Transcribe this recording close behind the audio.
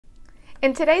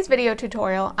In today's video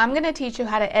tutorial, I'm going to teach you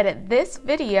how to edit this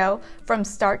video from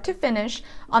start to finish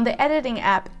on the editing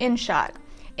app InShot.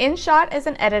 InShot is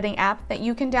an editing app that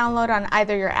you can download on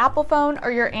either your Apple phone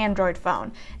or your Android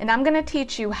phone. And I'm going to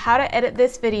teach you how to edit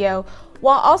this video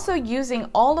while also using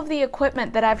all of the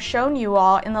equipment that I've shown you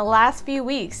all in the last few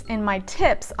weeks in my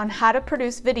tips on how to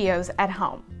produce videos at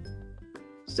home.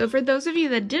 So for those of you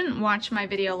that didn't watch my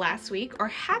video last week or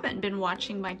haven't been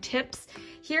watching my tips,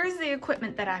 here's the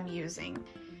equipment that I'm using.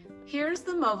 Here's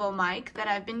the Movo mic that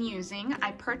I've been using.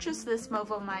 I purchased this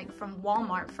Movo mic from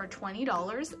Walmart for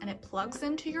 $20 and it plugs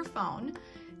into your phone.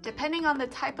 Depending on the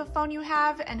type of phone you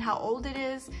have and how old it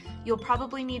is, you'll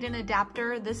probably need an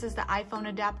adapter. This is the iPhone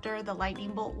adapter, the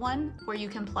lightning bolt one, where you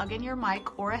can plug in your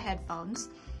mic or a headphones.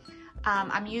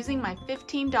 I'm using my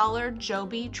 $15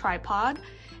 Joby tripod,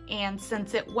 and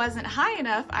since it wasn't high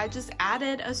enough, I just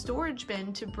added a storage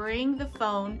bin to bring the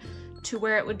phone to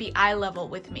where it would be eye level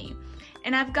with me.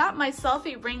 And I've got my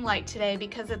selfie ring light today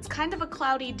because it's kind of a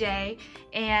cloudy day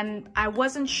and I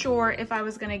wasn't sure if I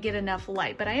was gonna get enough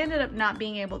light, but I ended up not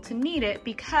being able to need it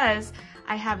because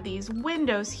I have these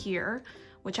windows here,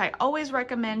 which I always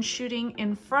recommend shooting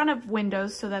in front of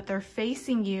windows so that they're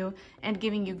facing you and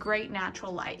giving you great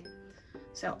natural light.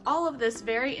 So all of this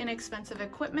very inexpensive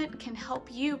equipment can help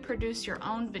you produce your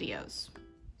own videos.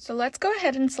 So let's go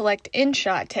ahead and select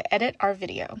InShot to edit our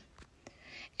video.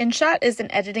 InShot is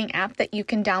an editing app that you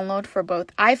can download for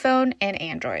both iPhone and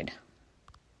Android.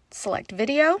 Select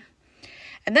video,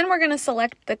 and then we're going to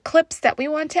select the clips that we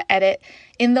want to edit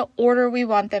in the order we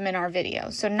want them in our video.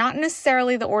 So not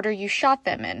necessarily the order you shot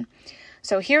them in.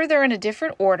 So here they're in a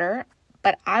different order,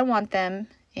 but I want them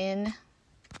in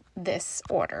this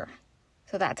order.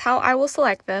 So that's how I will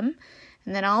select them,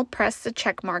 and then I'll press the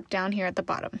check mark down here at the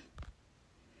bottom.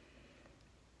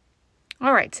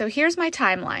 All right, so here's my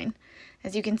timeline.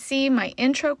 As you can see, my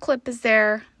intro clip is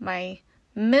there, my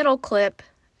middle clip,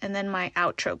 and then my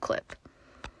outro clip.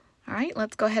 All right,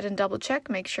 let's go ahead and double check,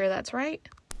 make sure that's right.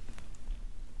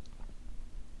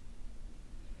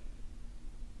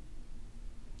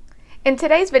 In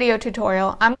today's video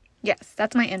tutorial, yes,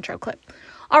 that's my intro clip.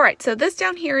 All right, so this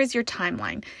down here is your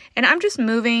timeline, and I'm just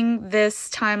moving this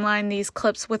timeline, these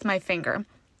clips with my finger.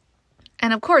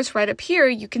 And of course, right up here,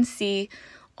 you can see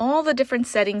all the different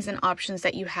settings and options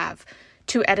that you have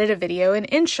to edit a video in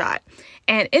InShot.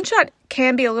 And InShot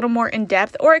can be a little more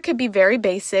in-depth, or it could be very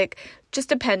basic, just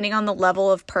depending on the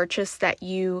level of purchase that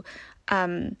you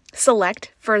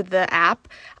select for the app.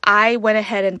 I went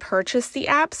ahead and purchased the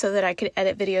app so that I could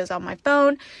edit videos on my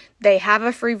phone. They have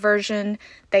a free version,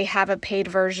 they have a paid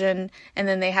version, and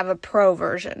then they have a pro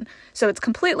version. So it's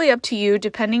completely up to you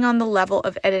depending on the level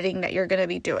of editing that you're going to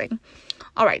be doing.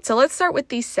 All right, so let's start with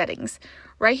these settings.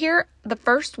 Right here, the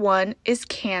first one is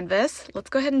canvas. Let's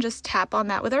go ahead and just tap on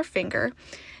that with our finger.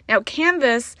 Now,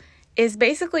 canvas is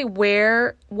basically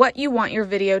what you want your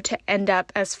video to end up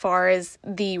as far as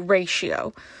the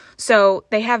ratio. So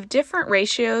they have different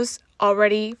ratios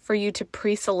already for you to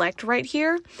pre-select right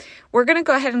here. We're going to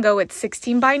go ahead and go with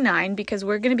 16:9 because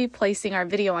we're going to be placing our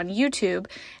video on YouTube,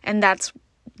 and that's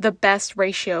the best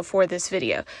ratio for this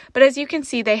video. But as you can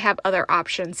see, they have other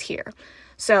options here.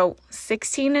 So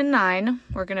 16:9,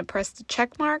 we're going to press the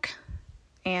check mark,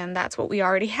 and that's what we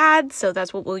already had, so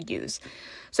that's what we'll use.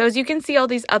 So as you can see all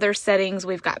these other settings,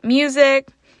 we've got music,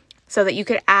 so that you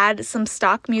could add some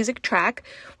stock music track.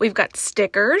 We've got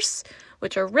stickers,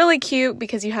 which are really cute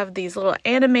because you have these little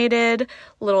animated,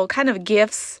 little kind of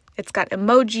GIFs. It's got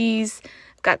emojis,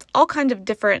 got all kinds of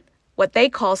different, what they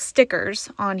call stickers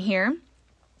on here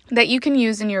that you can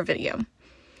use in your video.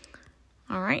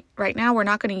 All right, right now we're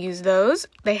not going to use those.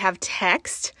 They have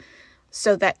text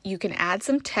so that you can add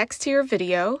some text to your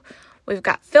video. We've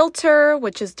got filter,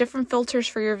 which is different filters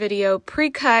for your video.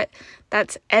 Pre-cut,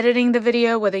 that's editing the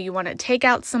video, whether you want to take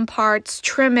out some parts,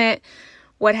 trim it,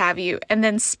 what have you. And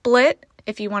then split,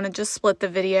 if you want to just split the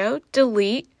video.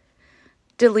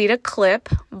 Delete a clip.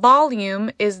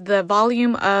 Volume is the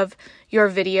volume of your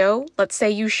video. Let's say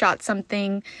you shot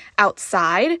something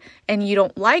outside and you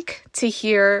don't like to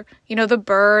hear, the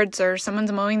birds or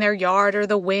someone's mowing their yard or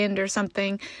the wind or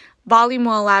something. Volume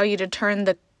will allow you to turn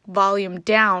the volume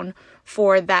down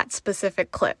for that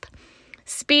specific clip.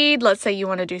 Speed, let's say you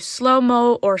want to do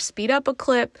slow-mo or speed up a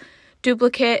clip.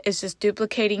 Duplicate is just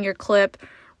duplicating your clip.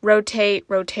 Rotate,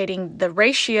 rotating the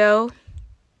ratio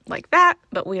like that,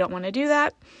 but we don't want to do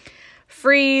that.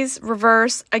 Freeze,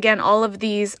 reverse, again, all of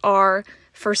these are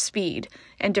for speed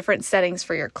and different settings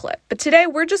for your clip. But today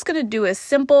we're just going to do a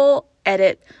simple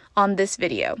edit on this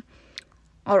video.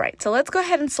 All right, so let's go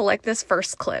ahead and select this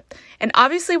first clip. And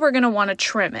obviously we're going to want to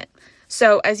trim it.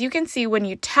 So as you can see, when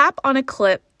you tap on a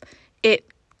clip, it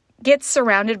gets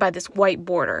surrounded by this white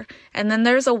border. And then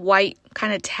there's a white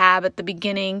kind of tab at the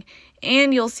beginning,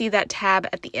 and you'll see that tab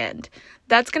at the end.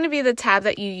 That's going to be the tab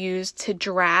that you use to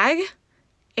drag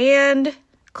and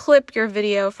clip your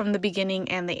video from the beginning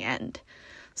and the end.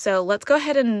 So let's go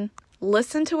ahead and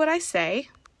listen to what I say.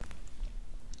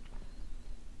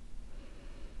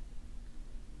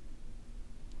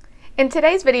 In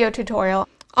today's video tutorial,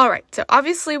 alright, so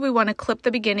obviously we want to clip the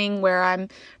beginning where I'm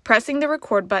pressing the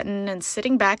record button and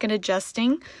sitting back and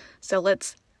adjusting. So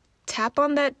let's tap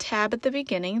on that tab at the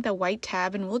beginning, the white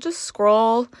tab, and we'll just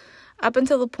scroll up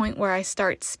until the point where I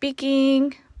start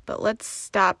speaking, but let's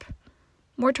stop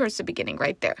more towards the beginning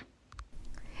right there.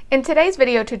 In today's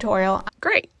video tutorial,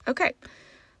 great, okay.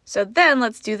 So then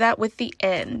let's do that with the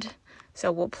end.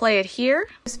 So we'll play it here.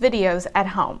 Videos at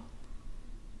home.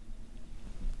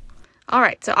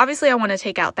 Alright, so obviously I want to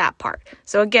take out that part.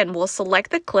 So again, we'll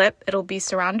select the clip. It'll be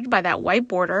surrounded by that white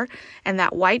border, and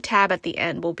that white tab at the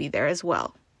end will be there as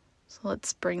well. So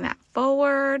let's bring that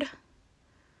forward,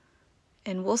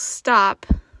 and we'll stop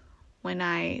when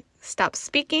I stop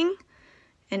speaking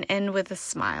and end with a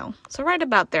smile. So right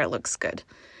about there looks good.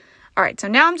 Alright, so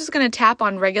now I'm just going to tap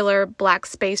on regular black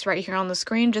space right here on the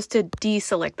screen just to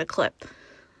deselect the clip.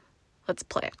 Let's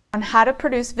play it. On how to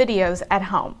produce videos at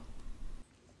home.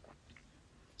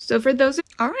 So for those,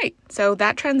 alright, so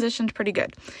that transitioned pretty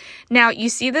good. Now you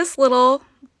see this little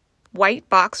white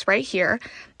box right here.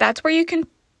 That's where you can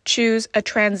choose a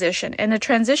transition. And a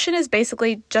transition is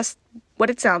basically just what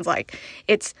it sounds like.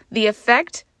 It's the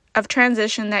effect of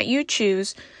transition that you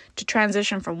choose to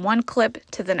transition from one clip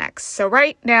to the next. So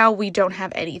right now we don't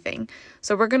have anything.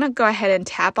 So we're going to go ahead and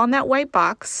tap on that white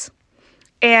box.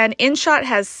 And InShot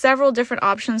has several different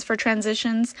options for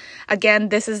transitions. Again,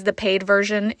 this is the paid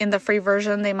version. In the free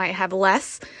version, they might have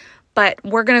less. But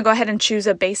we're going to go ahead and choose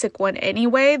a basic one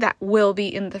anyway that will be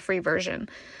in the free version.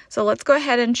 So let's go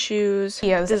ahead and choose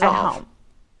Videos Dissolve. at home.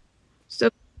 So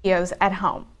Videos at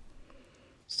home.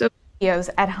 So Videos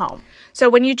at home. So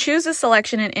when you choose a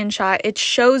selection in InShot, it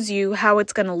shows you how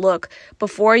it's going to look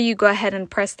before you go ahead and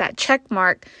press that check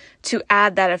mark to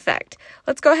add that effect.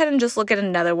 Let's go ahead and just look at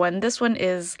another one. This one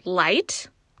is light.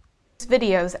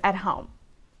 Videos at home.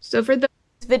 So for the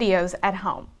Videos at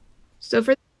home. So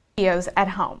for Videos at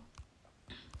home.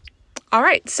 all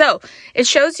right, so it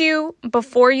shows you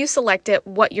before you select it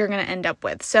what you're going to end up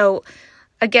with. So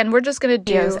again, we're just going to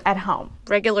do Videos at home.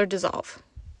 regular dissolve.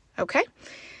 Okay.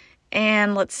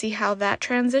 And let's see how that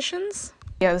transitions.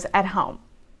 Videos at home.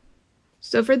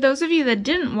 So for those of you that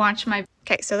didn't watch my...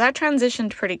 Okay, so that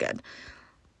transitioned pretty good.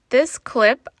 This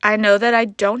clip, I know that I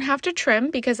don't have to trim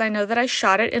because I know that I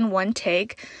shot it in one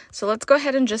take. So let's go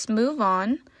ahead and just move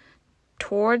on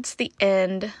towards the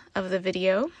end of the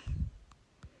video.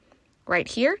 Right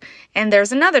here. And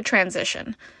there's another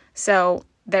transition. So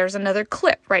there's another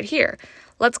clip right here.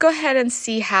 Let's go ahead and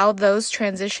see how those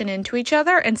transition into each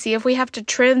other and see if we have to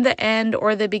trim the end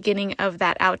or the beginning of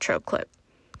that outro clip.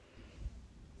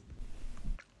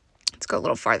 Let's go a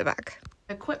little farther back.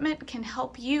 Equipment can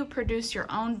help you produce your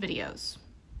own videos.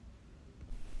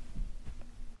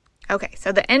 Okay,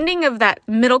 so the ending of that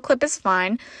middle clip is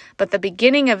fine, but the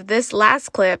beginning of this last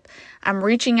clip, I'm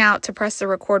reaching out to press the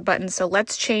record button, so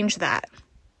let's change that.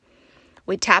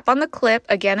 We tap on the clip.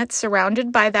 Again, it's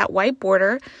surrounded by that white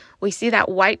border. We see that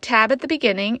white tab at the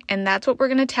beginning, and that's what we're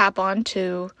going to tap on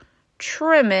to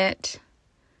trim it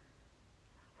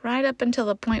right up until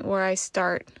the point where I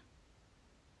start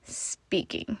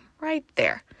speaking. Right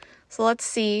there. So let's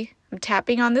see. I'm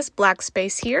tapping on this black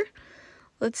space here.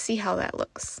 Let's see how that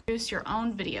looks. Produce your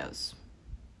own videos.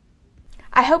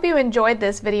 I hope you enjoyed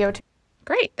this video.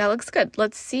 Great, that looks good.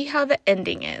 Let's see how the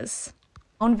ending is.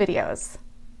 Own videos.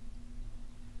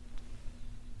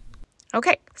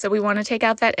 Okay, so we want to take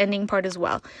out that ending part as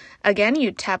well. Again,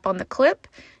 you tap on the clip,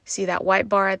 see that white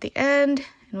bar at the end,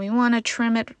 and we want to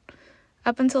trim it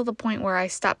up until the point where I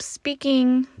stop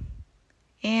speaking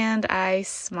and I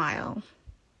smile.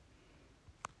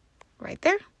 Right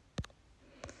there.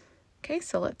 Okay,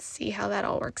 so let's see how that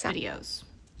all works out. Videos.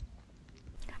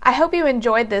 I hope you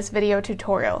enjoyed this video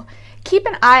tutorial. Keep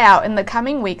an eye out in the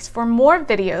coming weeks for more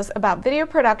videos about video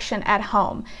production at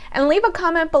home, and leave a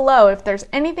comment below if there's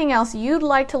anything else you'd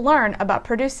like to learn about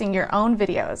producing your own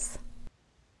videos.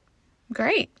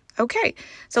 Great. Okay,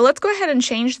 so let's go ahead and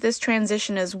change this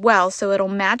transition as well so it'll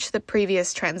match the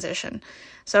previous transition.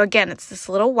 So again, it's this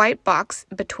little white box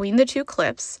between the two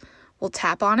clips. We'll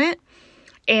tap on it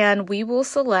and we will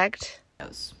select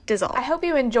Dissolve. I hope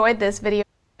you enjoyed this video.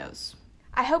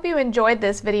 I hope you enjoyed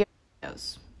this video.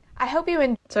 I hope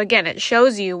you So again, it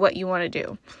shows you what you want to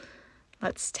do.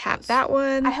 Let's tap that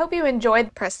one. I hope you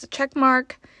enjoyed. Press the check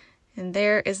mark And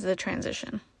there is the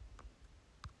transition.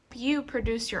 You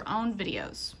produce your own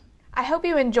videos. I hope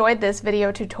you enjoyed this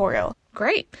video tutorial.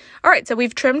 Great. All right, so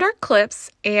we've trimmed our clips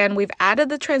and we've added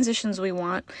the transitions we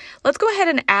want. Let's go ahead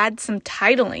and add some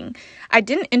titling. I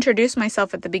didn't introduce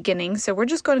myself at the beginning, so we're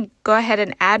just going to go ahead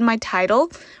and add my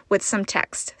title with some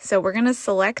text. So we're going to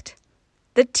select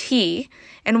the T,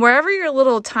 and wherever your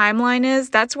little timeline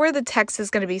is, that's where the text is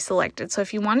going to be selected. So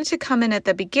if you want it to come in at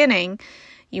the beginning,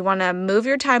 you want to move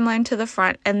your timeline to the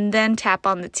front and then tap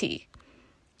on the T.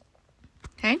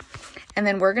 Okay, and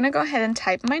then we're going to go ahead and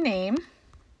type my name.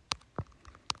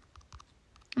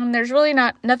 And there's really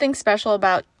nothing special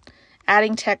about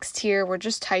adding text here. We're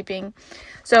just typing.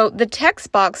 So the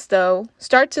text box, though,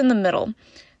 starts in the middle.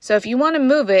 So if you want to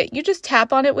move it, you just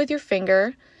tap on it with your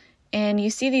finger, and you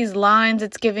see these lines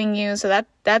it's giving you. So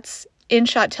that's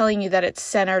InShot telling you that it's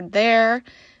centered there.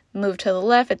 Move to the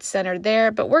left, it's centered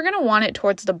there. But we're going to want it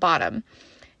towards the bottom.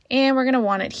 And we're going to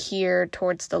want it here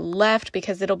towards the left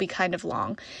because it'll be kind of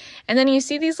long. And then you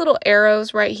see these little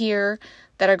arrows right here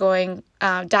that are going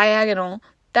diagonal.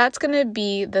 That's going to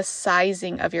be the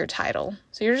sizing of your title.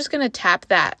 So you're just going to tap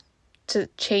that to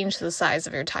change the size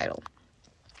of your title.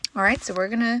 All right, so we're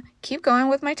going to keep going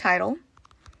with my title.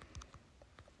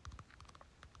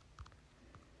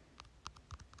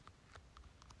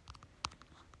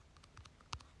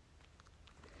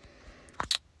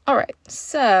 All right,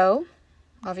 so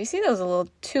obviously that was a little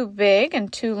too big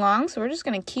and too long, so we're just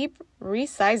going to keep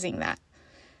resizing that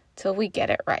till we get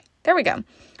it right. There we go.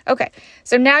 Okay,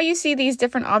 so now you see these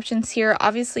different options here.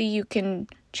 Obviously, you can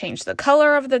change the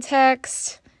color of the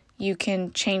text. You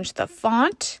can change the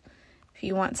font if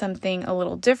you want something a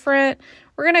little different.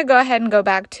 We're going to go ahead and go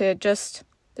back to just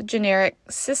the generic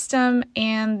system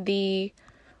and the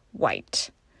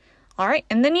white. All right,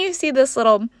 and then you see this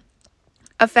little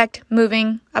effect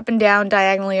moving up and down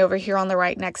diagonally over here on the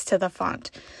right next to the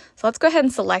font. So let's go ahead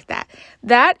and select that.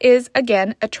 That is,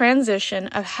 again, a transition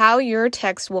of how your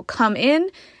text will come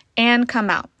in and come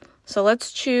out. So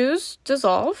let's choose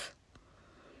dissolve,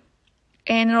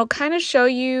 and it'll kind of show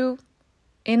you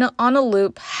on a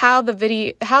loop how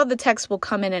the text will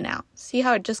come in and out. See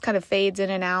how it just kind of fades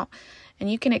in and out,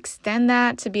 and you can extend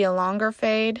that to be a longer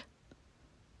fade,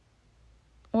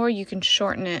 or you can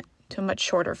shorten it to a much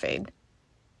shorter fade.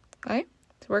 Okay,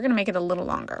 so we're going to make it a little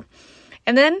longer.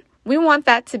 And then we want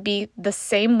that to be the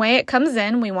same way it comes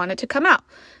in, we want it to come out.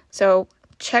 So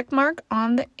check mark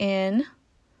on the in.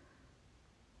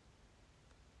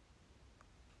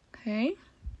 Okay.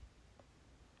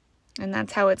 And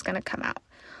that's how it's going to come out.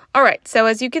 All right, so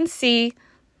as you can see,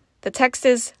 the text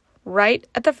is right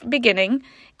at the beginning,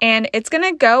 and it's going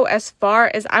to go as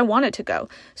far as I want it to go.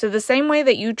 So the same way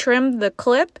that you trim the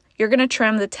clip, you're going to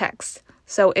trim the text.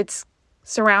 So it's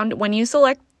when you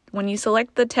select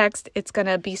the text, it's going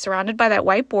to be surrounded by that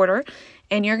white border,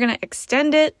 and you're going to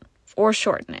extend it or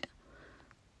shorten it.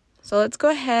 So let's go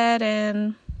ahead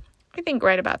and I think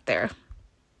right about there.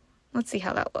 Let's see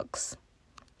how that looks.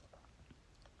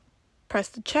 Press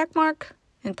the check mark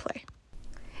and play.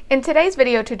 In today's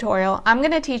video tutorial, I'm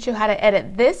going to teach you how to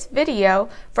edit this video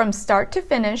from start to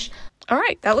finish. All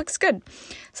right, that looks good.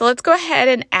 So let's go ahead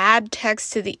and add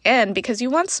text to the end because you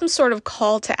want some sort of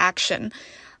call to action,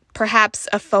 perhaps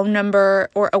a phone number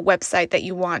or a website that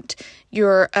you want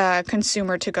your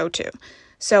consumer to go to.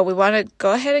 So we want to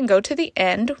go ahead and go to the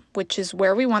end, which is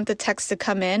where we want the text to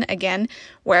come in. Again,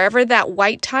 wherever that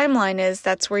white timeline is,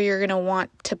 that's where you're going to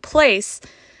want to place.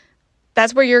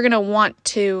 That's where you're going to want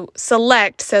to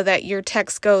select so that your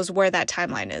text goes where that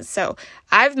timeline is. So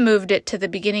I've moved it to the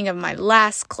beginning of my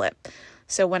last clip.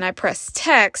 So when I press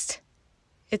text,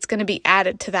 it's going to be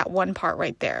added to that one part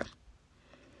right there.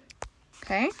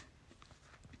 Okay.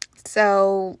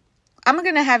 So I'm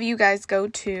going to have you guys go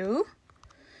to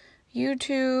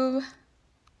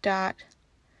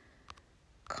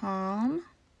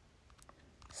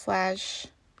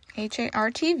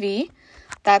youtube.com/HARTV.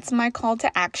 That's my call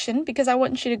to action because I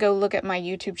want you to go look at my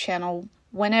YouTube channel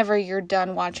whenever you're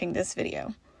done watching this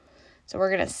video. So we're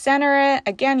going to center it.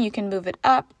 Again, you can move it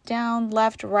up, down,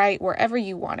 left, right, wherever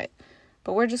you want it.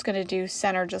 But we're just going to do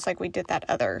center just like we did that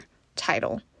other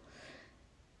title.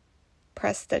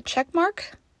 Press the check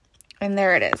mark, and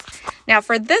there it is. Now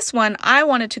for this one, I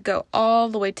want it to go all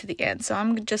the way to the end. So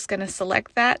I'm just going to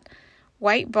select that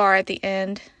white bar at the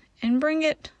end and bring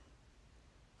it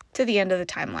to the end of the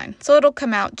timeline. So it'll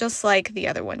come out just like the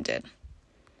other one did.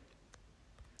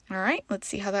 All right, let's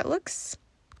see how that looks.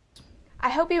 I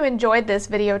hope you enjoyed this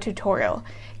video tutorial.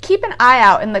 Keep an eye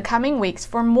out in the coming weeks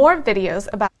for more videos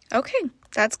about... Okay,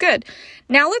 that's good.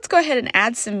 Now let's go ahead and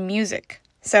add some music.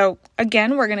 So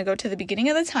again, we're going to go to the beginning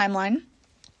of the timeline.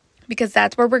 because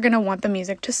that's where we're going to want the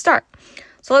music to start.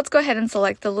 So let's go ahead and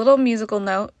select the little musical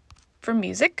note for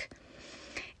music,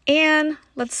 and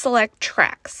let's select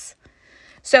tracks.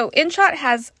 So InShot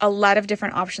has a lot of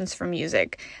different options for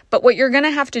music, but what you're going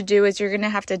to have to do is you're going to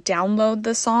have to download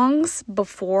the songs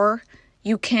before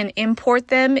you can import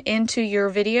them into your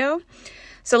video.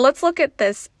 So let's look at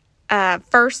this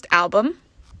first album.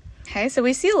 Okay, so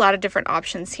we see a lot of different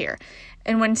options here.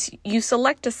 And when you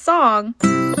select a song,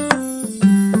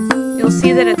 you'll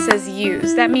see that it says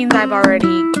use. That means I've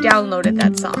already downloaded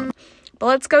that song. But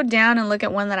let's go down and look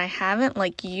at one that I haven't,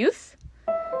 like Youth.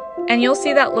 And you'll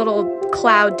see that little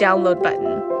cloud download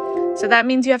button. So that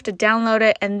means you have to download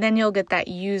it, and then you'll get that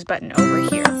use button over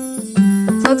here.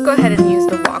 So let's go ahead and use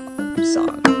the walk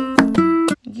song.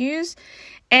 Use,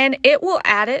 and it will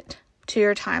add it to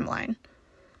your timeline.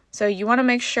 So you want to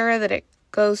make sure that it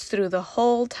goes through the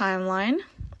whole timeline,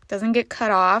 doesn't get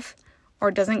cut off,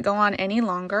 or doesn't go on any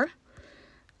longer.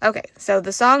 Okay, so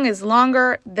the song is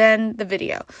longer than the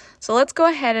video. So let's go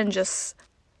ahead and just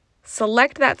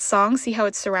select that song, see how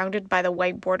it's surrounded by the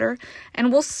white border,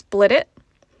 and we'll split it.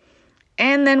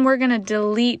 And then we're going to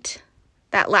delete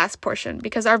that last portion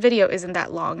because our video isn't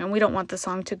that long and we don't want the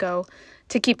song to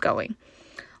keep going.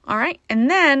 All right, and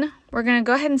then we're going to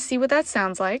go ahead and see what that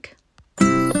sounds like.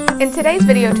 In today's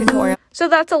video tutorial, so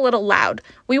that's a little loud.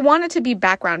 We want it to be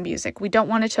background music. We don't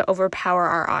want it to overpower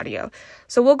our audio.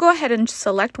 So we'll go ahead and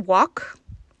select Walk,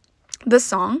 the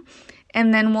song,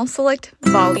 and then we'll select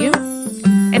Volume.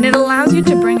 And it allows you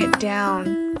to bring it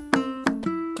down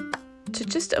to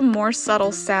just a more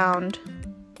subtle sound.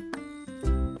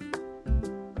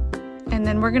 And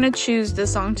then we're going to choose the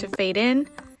song to fade in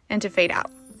and to fade out.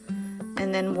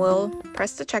 And then we'll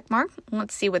press the check mark.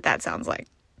 Let's see what that sounds like.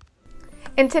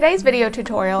 In today's video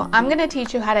tutorial, I'm going to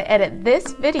teach you how to edit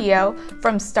this video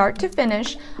from start to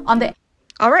finish on the...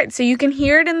 Alright, so you can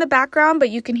hear it in the background, but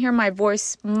you can hear my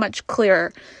voice much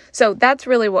clearer. So that's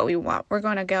really what we want. We're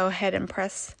going to go ahead and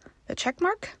press the check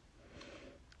mark.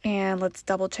 And let's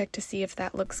double check to see if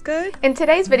that looks good. In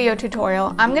today's video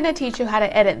tutorial, I'm going to teach you how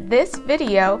to edit this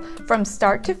video from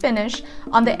start to finish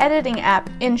on the editing app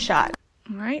InShot.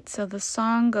 Alright, so the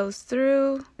song goes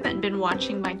through. I've been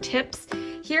watching my tips.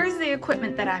 Here's the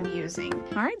equipment that I'm using.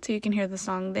 Alright, so you can hear the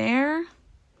song there.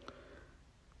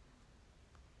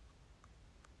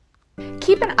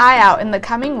 Keep an eye out in the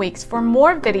coming weeks for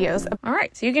more videos.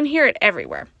 Alright, so you can hear it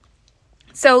everywhere.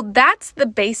 So that's the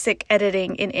basic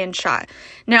editing in InShot.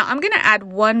 Now I'm going to add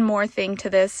one more thing to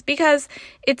this because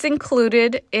it's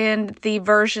included in the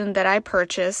version that I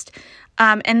purchased,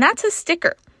 and that's a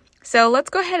sticker. So let's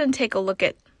go ahead and take a look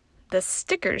at the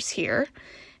stickers here.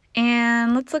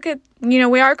 And let's look at,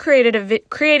 we are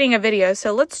creating a video,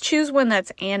 so let's choose one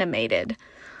that's animated.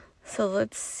 So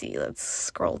let's see, let's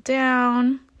scroll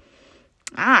down.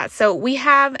 So we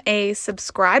have a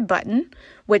subscribe button,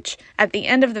 which at the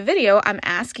end of the video, I'm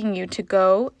asking you to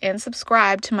go and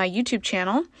subscribe to my YouTube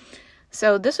channel.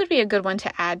 So this would be a good one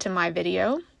to add to my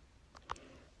video.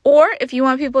 Or if you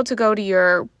want people to go to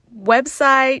your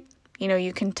website,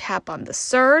 you can tap on the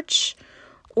search.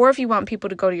 Or if you want people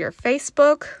to go to your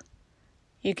Facebook,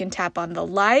 you can tap on the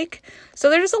like. So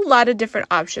there's a lot of different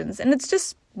options, and it's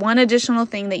just one additional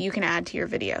thing that you can add to your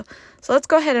video. So let's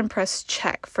go ahead and press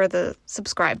check for the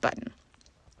subscribe button.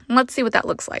 And let's see what that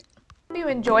looks like. If you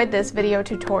enjoyed this video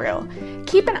tutorial,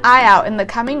 keep an eye out in the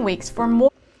coming weeks for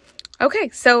more. Okay,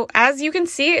 so as you can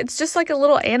see, it's just like a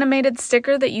little animated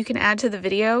sticker that you can add to the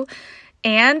video,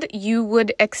 and you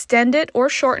would extend it or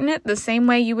shorten it the same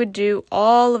way you would do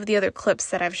all of the other clips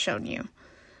that I've shown you.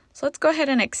 So let's go ahead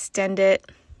and extend it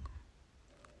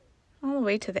all the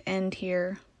way to the end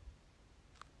here.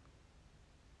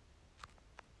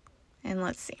 And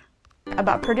let's see.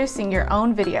 About producing your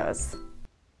own videos.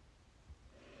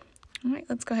 All right,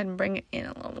 let's go ahead and bring it in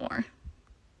a little more.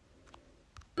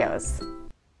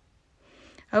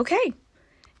 Okay,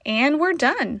 and we're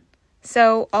done.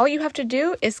 So all you have to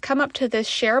do is come up to this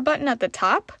share button at the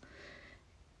top,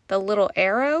 the little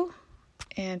arrow,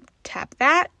 and tap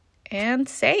that and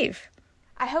save.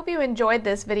 I hope you enjoyed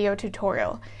this video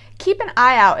tutorial. Keep an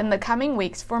eye out in the coming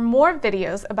weeks for more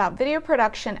videos about video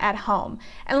production at home,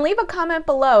 and leave a comment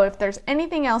below if there's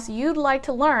anything else you'd like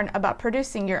to learn about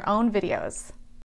producing your own videos.